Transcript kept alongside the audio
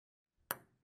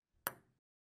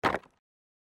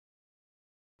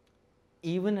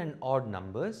even and odd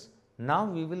numbers, now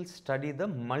we will study the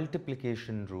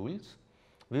multiplication rules.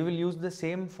 We will use the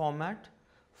same format: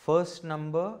 first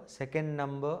number, second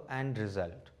number and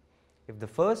result. If the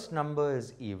first number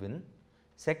is even,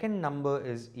 second number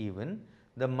is even,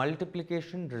 the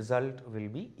multiplication result will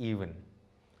be even.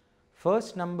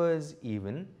 First number is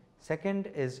even, second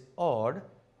is odd,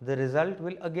 the result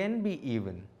will again be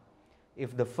even.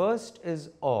 If the first is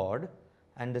odd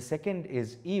and the second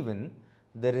is even,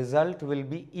 the result will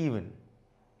be even.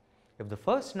 If the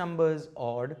first number is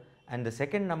odd and the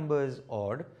second number is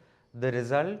odd, the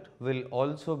result will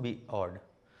also be odd.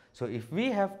 So, if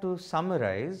we have to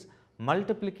summarize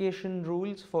multiplication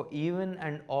rules for even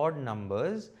and odd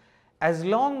numbers, as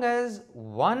long as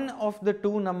one of the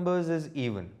two numbers is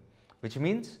even, which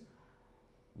means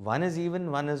one is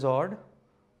even, one is odd,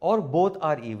 or both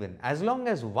are even. As long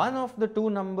as one of the two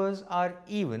numbers are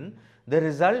even, the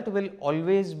result will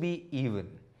always be even.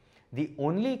 The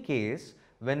only case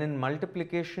when in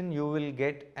multiplication you will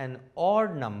get an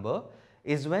odd number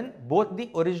is when both the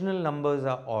original numbers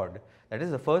are odd. That is,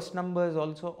 the first number is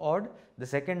also odd, the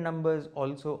second number is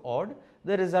also odd,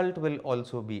 the result will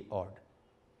also be odd.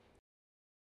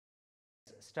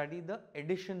 Study the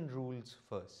addition rules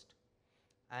first,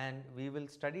 and we will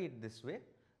study it this way: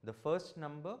 the first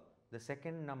number, the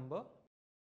second number